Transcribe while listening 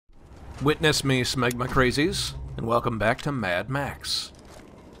Witness me, Smegma Crazies, and welcome back to Mad Max.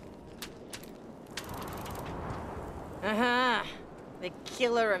 Aha! The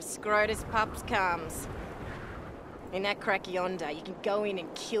killer of Scrotus pups comes. In that cracky yonder, you can go in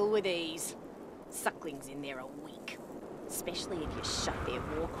and kill with ease. Sucklings in there are weak, especially if you shut their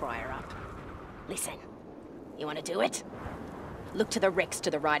war crier up. Listen, you want to do it? Look to the Rex to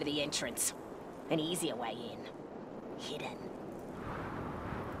the right of the entrance. An easier way in. Hidden.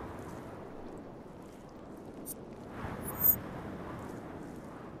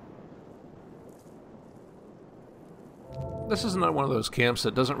 This is another one of those camps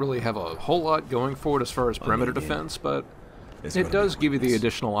that doesn't really have a whole lot going for it as far as perimeter defense, but it does give you the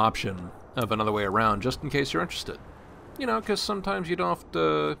additional option of another way around just in case you're interested. You know, because sometimes you don't want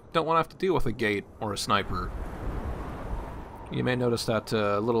to have to deal with a gate or a sniper. You may notice that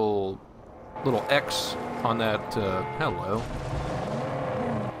little X on that. Hello.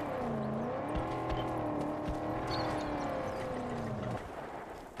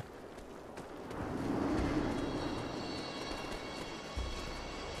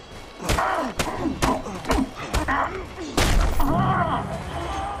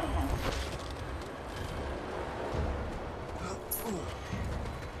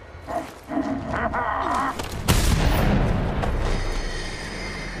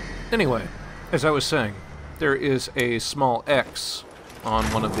 Anyway, as I was saying, there is a small X on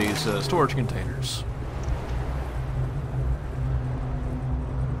one of these storage containers.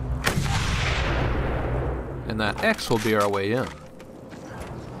 And that X will be our way in.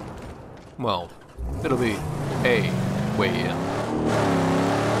 Well, it'll be a way in.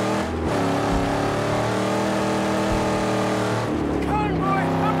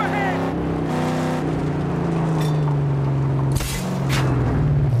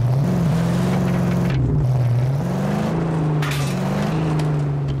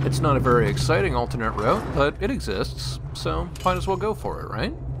 It's not a very exciting alternate route, but it exists, so might as well go for it,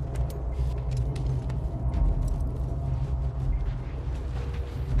 right?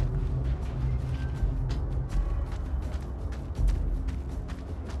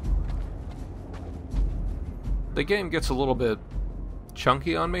 The game gets a little bit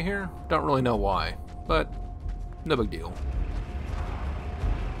chunky on me here. Don't really know why, but no big deal.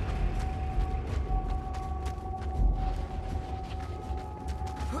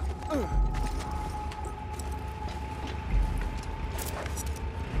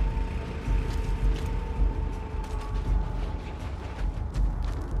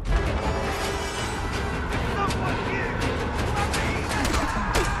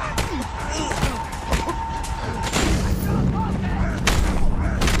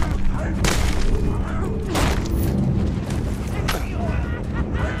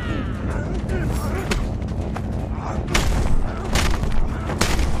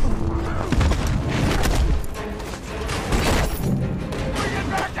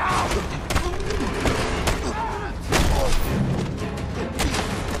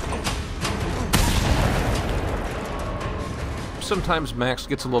 Sometimes Max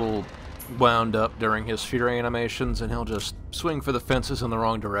gets a little wound up during his fury animations and he'll just swing for the fences in the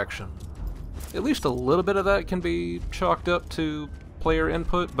wrong direction. At least a little bit of that can be chalked up to player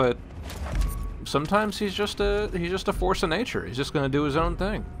input, but sometimes he's just a force of nature. He's just going to do his own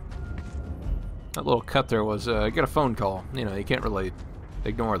thing. That little cut there was get a phone call. You know, you can't really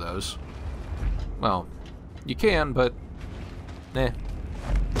ignore those. Well, you can, but it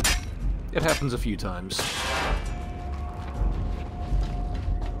happens a few times.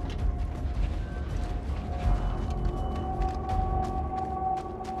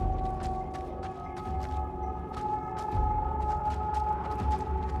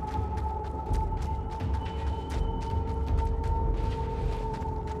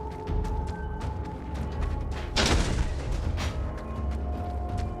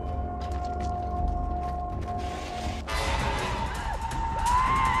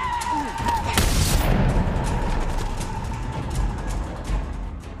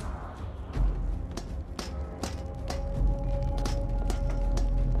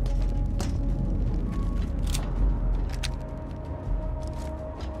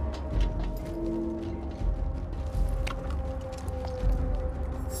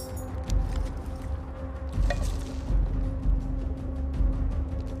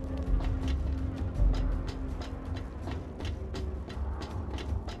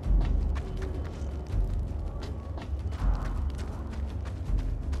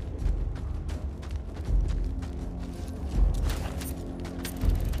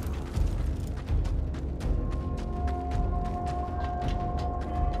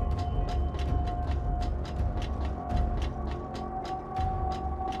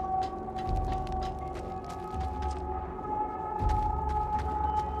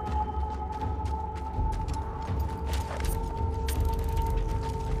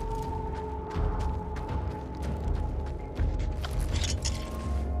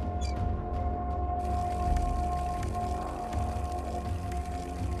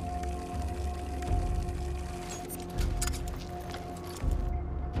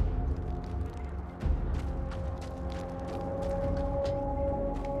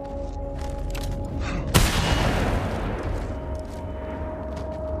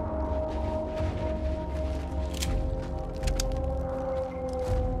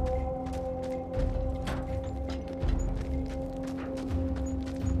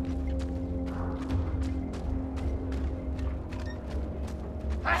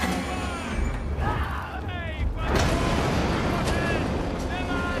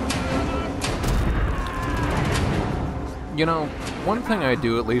 You know, one thing I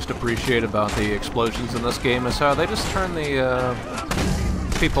do at least appreciate about the explosions in this game is how they just turn the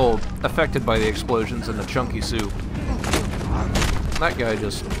people affected by the explosions into chunky soup. That guy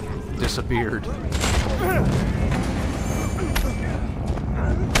just disappeared.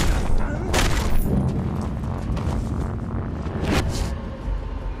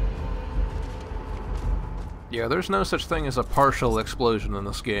 Yeah, there's no such thing as a partial explosion in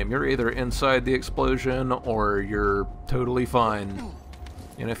this game. You're either inside the explosion or you're totally fine.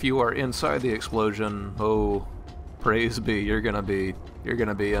 And if you are inside the explosion, oh, praise be, you're gonna be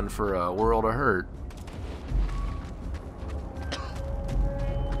in for a world of hurt.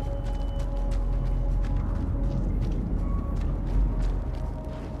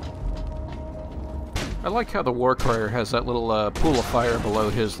 I like how the war crier has that little pool of fire below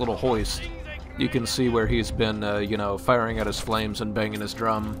his little hoist. You can see where he's been, you know, firing at his flames and banging his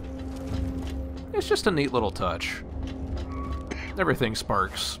drum. It's just a neat little touch. Everything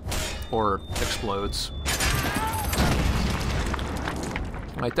sparks. Or explodes.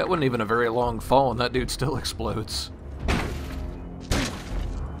 Like, that wasn't even a very long fall and that dude still explodes.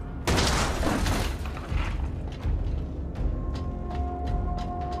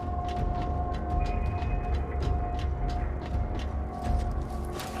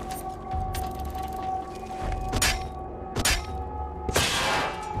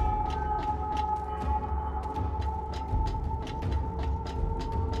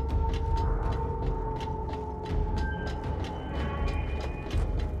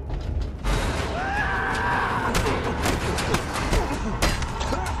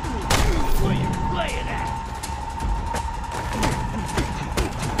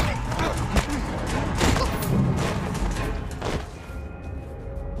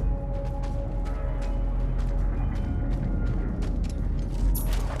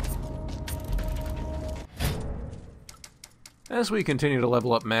 As we continue to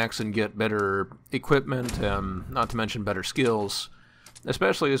level up Max and get better equipment, not to mention better skills,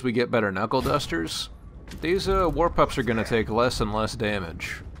 especially as we get better knuckle dusters, these war pups are going to take less and less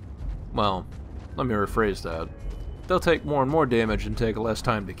damage. Well, let me rephrase that. They'll take more and more damage and take less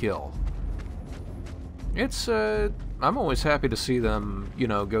time to kill. It's, I'm always happy to see them, you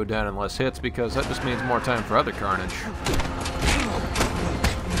know, go down in less hits because that just means more time for other carnage.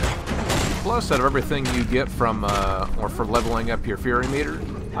 Plus, out of everything you get from, or for leveling up your Fury meter,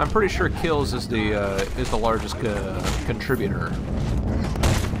 I'm pretty sure kills is the largest contributor.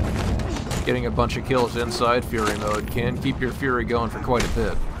 Getting a bunch of kills inside Fury mode can keep your Fury going for quite a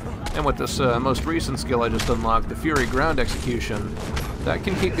bit. And with this most recent skill I just unlocked, the Fury Ground Execution, that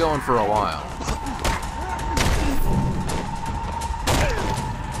can keep going for a while.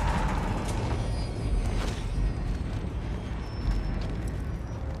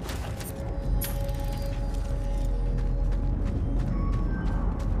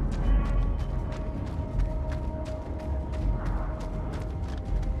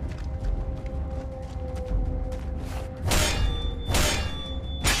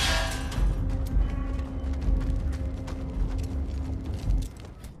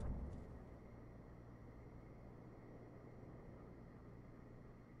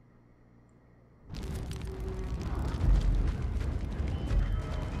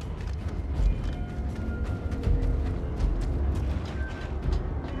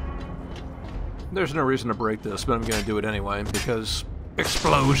 There's no reason to break this, but I'm going to do it anyway, because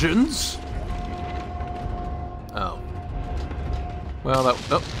explosions? Oh. Well, that...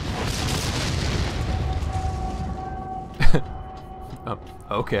 Oh. Oh,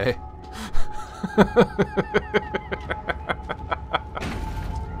 okay.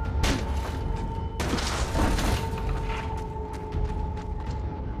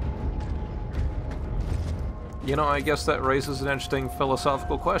 You know, I guess that raises an interesting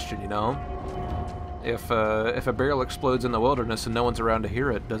philosophical question, you know? If a barrel explodes in the wilderness and no one's around to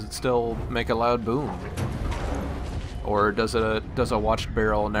hear it, does it still make a loud boom? Or does a watched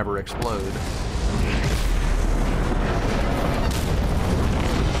barrel never explode?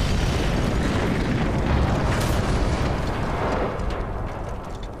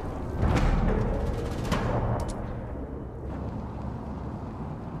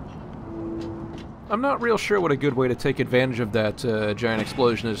 I'm not real sure what a good way to take advantage of that giant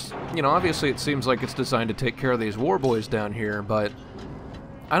explosion is. You know, obviously it seems like it's designed to take care of these war boys down here, but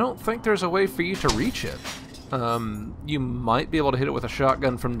I don't think there's a way for you to reach it. You might be able to hit it with a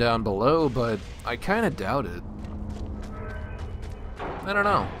shotgun from down below, but I kind of doubt it. I don't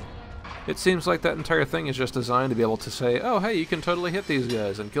know. It seems like that entire thing is just designed to be able to say, oh hey, you can totally hit these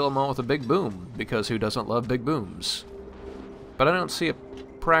guys and kill them all with a big boom, because who doesn't love big booms? But I don't see a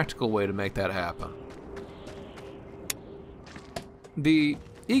practical way to make that happen. The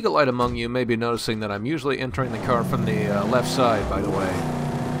eagle-eyed among you may be noticing that I'm usually entering the car from the left side, by the way.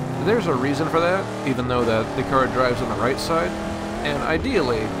 There's a reason for that, even though that the car drives on the right side, and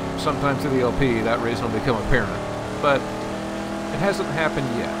ideally, sometime through the LP, that reason will become apparent, but it hasn't happened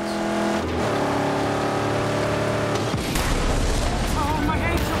yet. Oh, my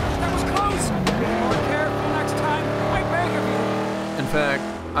angel! That was close! Be more careful next time, I beg of you! In fact,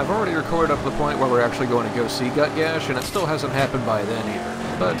 I've already recorded up to the point where we're actually going to go see Gut Gash, and it still hasn't happened by then either,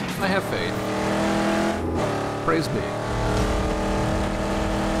 but I have faith. Praise be.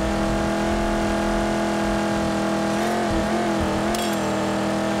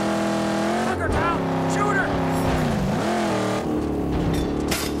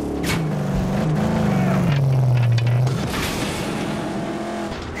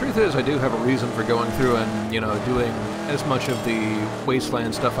 Is I do have a reason for going through and, doing as much of the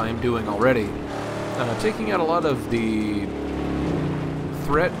wasteland stuff I am doing already. Taking out a lot of the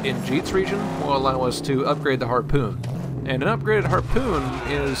threat in Jeet's region will allow us to upgrade the harpoon. And an upgraded harpoon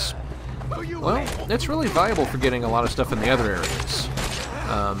is, well, it's really viable for getting a lot of stuff in the other areas.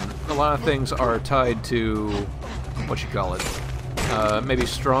 A lot of things are tied to, maybe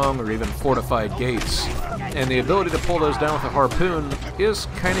strong or even fortified gates. And the ability to pull those down with a harpoon is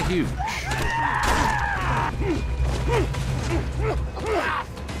kind of huge.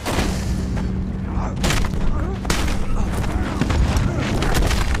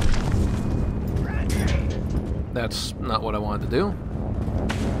 That's not what I wanted to do.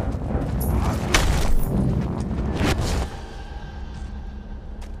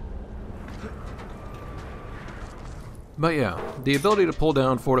 But yeah, the ability to pull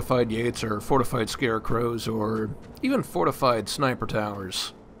down fortified gates or fortified scarecrows or even fortified sniper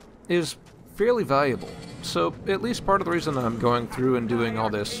towers is fairly valuable. So at least part of the reason I'm going through and doing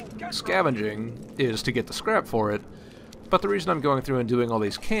all this scavenging is to get the scrap for it, but the reason I'm going through and doing all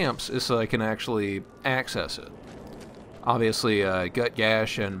these camps is so I can actually access it. Obviously, Gut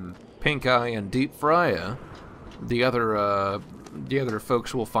Gash and Pink Eye and Deep Frya, the other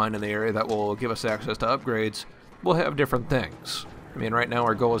folks we'll find in the area that will give us access to upgrades, will have different things. I mean, right now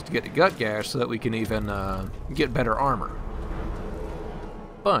our goal is to get to Gut Gash so that we can even get better armor.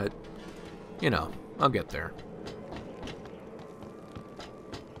 But, I'll get there.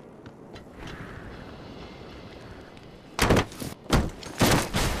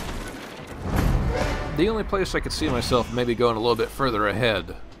 The only place I could see myself maybe going a little bit further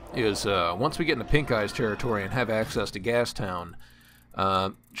ahead is once we get into Pink Eye's territory and have access to Gastown.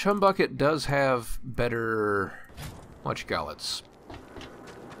 Chumbucket does have better,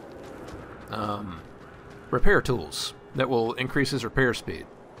 repair tools that will increase his repair speed,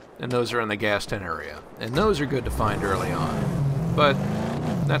 and those are in the Gastown area, and those are good to find early on, but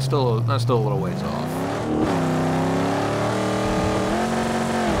that's still a little ways off.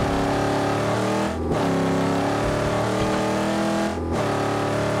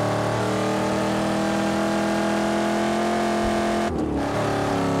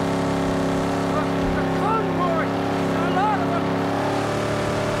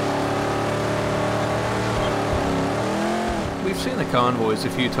 We've seen the convoys a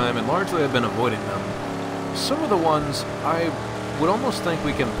few times, and largely I've been avoiding them. Some of the ones I would almost think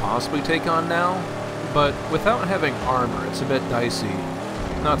we can possibly take on now, but without having armor, it's a bit dicey.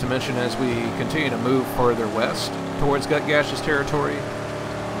 Not to mention, as we continue to move further west towards Gut Gash's territory,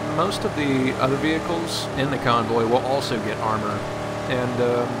 most of the other vehicles in the convoy will also get armor, and,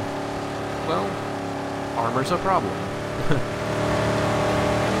 well, armor's a problem.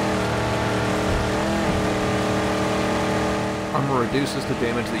 Armor reduces the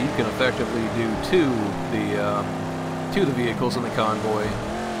damage that you can effectively do to the vehicles in the convoy,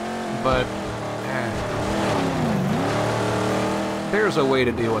 but there's a way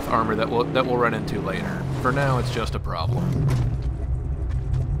to deal with armor that we'll run into later. For now, it's just a problem.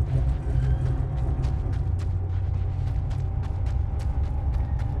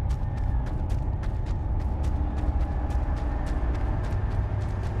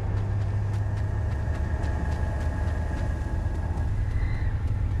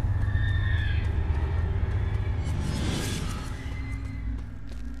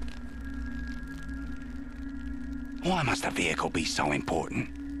 Why must a vehicle be so important?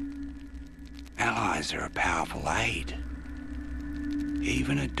 Allies are a powerful aid.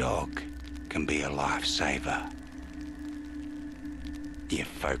 Even a dog can be a lifesaver. You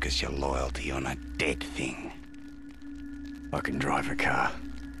focus your loyalty on a dead thing. I can drive a car.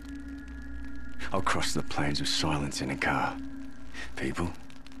 I'll cross the plains of silence in a car. People,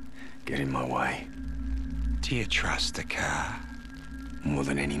 get in my way. Do you trust the car? More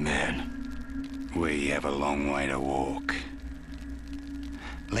than any man. We have a long way to walk.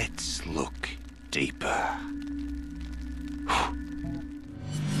 Let's look deeper.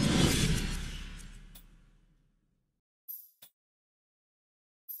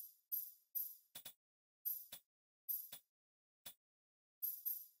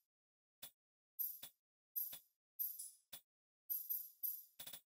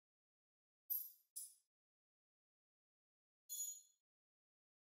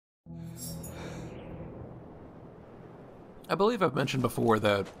 I believe I've mentioned before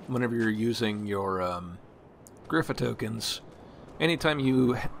that whenever you're using your Griffa tokens, anytime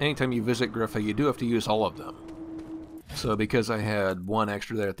you visit Griffa, you do have to use all of them. So because I had one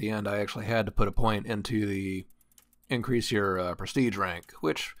extra there at the end, I actually had to put a point into the increase your prestige rank,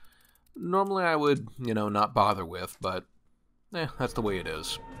 which normally I would, not bother with, but that's the way it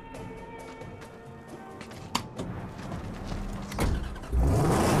is.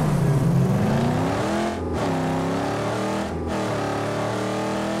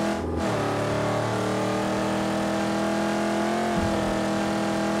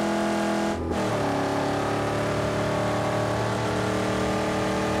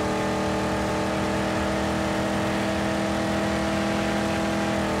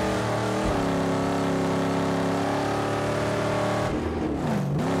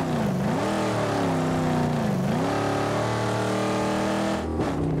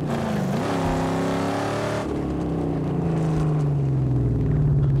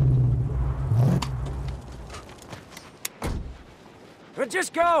 But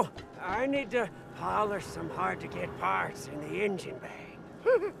just go! I need to polish some hard-to-get parts in the engine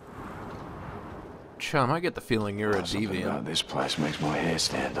bay. Chum, I get the feeling you're a Something about deviant. this place makes my hair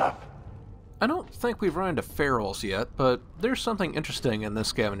stand up. I don't think we've run into ferals yet, but there's something interesting in this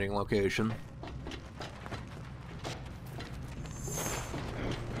scavenging location.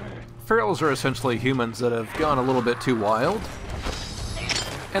 Ferals are essentially humans that have gone a little bit too wild.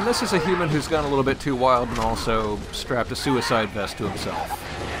 And this is a human who's gone a little bit too wild and also strapped a suicide vest to himself.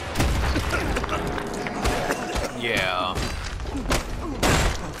 Yeah.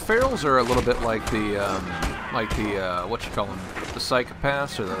 Ferals are a little bit like the what you call them, the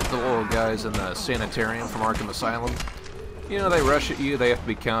psychopaths, or the little guys in the sanitarium from Arkham Asylum. They rush at you, they have to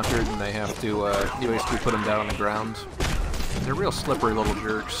be countered, and they have to, you basically put them down on the ground. They're real slippery little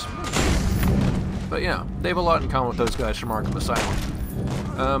jerks. But yeah, they have a lot in common with those guys from Arkham Asylum.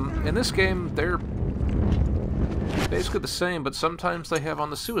 In this game, they're basically the same, but sometimes they have on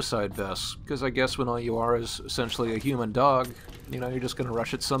the suicide vests, because I guess when all you are is essentially a human dog, you're just going to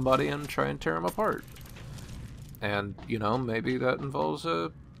rush at somebody and try and tear them apart. And, maybe that involves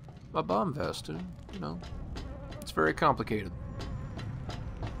a bomb vest, and, it's very complicated.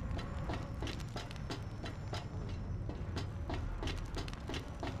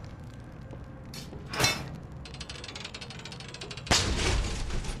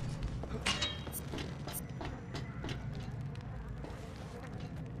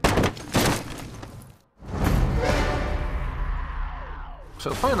 So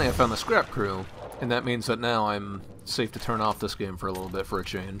finally I found the scrap crew, and that means that now I'm safe to turn off this game for a little bit for a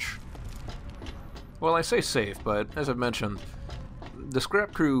change. Well, I say safe, but as I've mentioned, the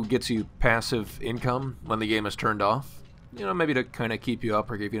scrap crew gets you passive income when the game is turned off. Maybe to kind of keep you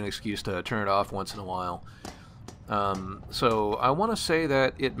up or give you an excuse to turn it off once in a while. So I want to say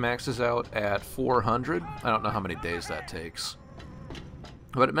that it maxes out at 400. I don't know how many days that takes.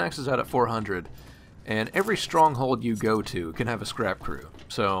 But it maxes out at 400. And every stronghold you go to can have a scrap crew.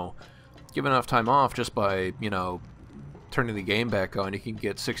 So, given enough time off just by, turning the game back on, you can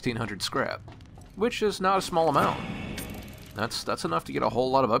get 1,600 scrap. Which is not a small amount. That's enough to get a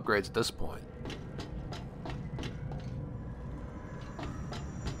whole lot of upgrades at this point.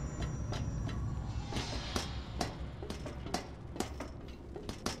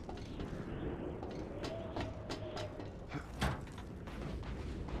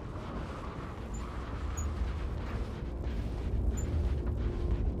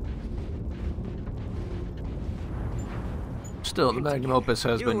 Still, the magnum opus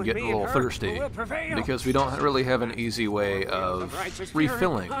has been getting a little thirsty, because we don't really have an easy way of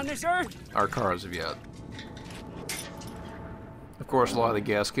refilling our cars of yet. Of course, a lot of the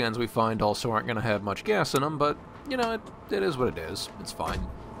gas cans we find also aren't going to have much gas in them, but, it is what it is. It's fine.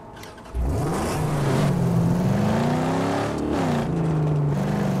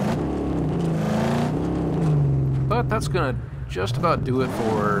 But that's going to just about do it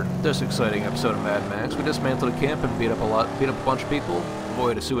for this exciting episode of Mad Max. We dismantled a camp and beat up a bunch of people,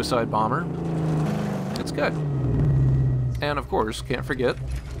 avoided a suicide bomber. It's good. And of course, can't forget,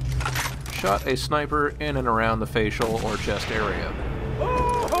 shot a sniper in and around the facial or chest area.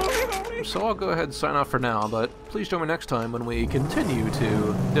 So I'll go ahead and sign off for now, but please join me next time when we continue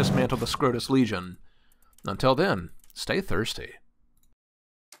to dismantle the Scrotus Legion. Until then, stay thirsty.